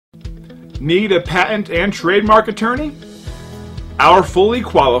Need a patent and trademark attorney? Our fully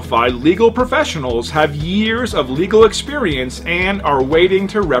qualified legal professionals have years of legal experience and are waiting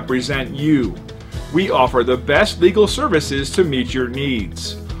to represent you. We offer the best legal services to meet your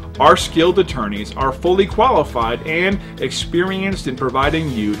needs. Our skilled attorneys are fully qualified and experienced in providing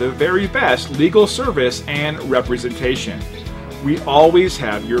you the very best legal service and representation. We always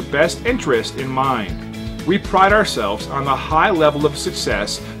have your best interest in mind. We pride ourselves on the high level of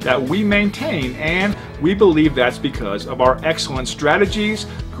success that we maintain, and we believe that's because of our excellent strategies,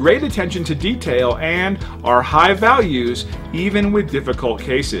 great attention to detail, and our high values even with difficult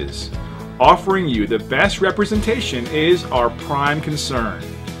cases. Offering you the best representation is our prime concern.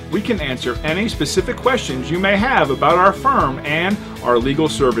 We can answer any specific questions you may have about our firm and our legal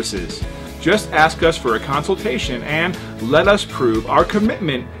services. Just ask us for a consultation and let us prove our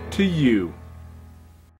commitment to you.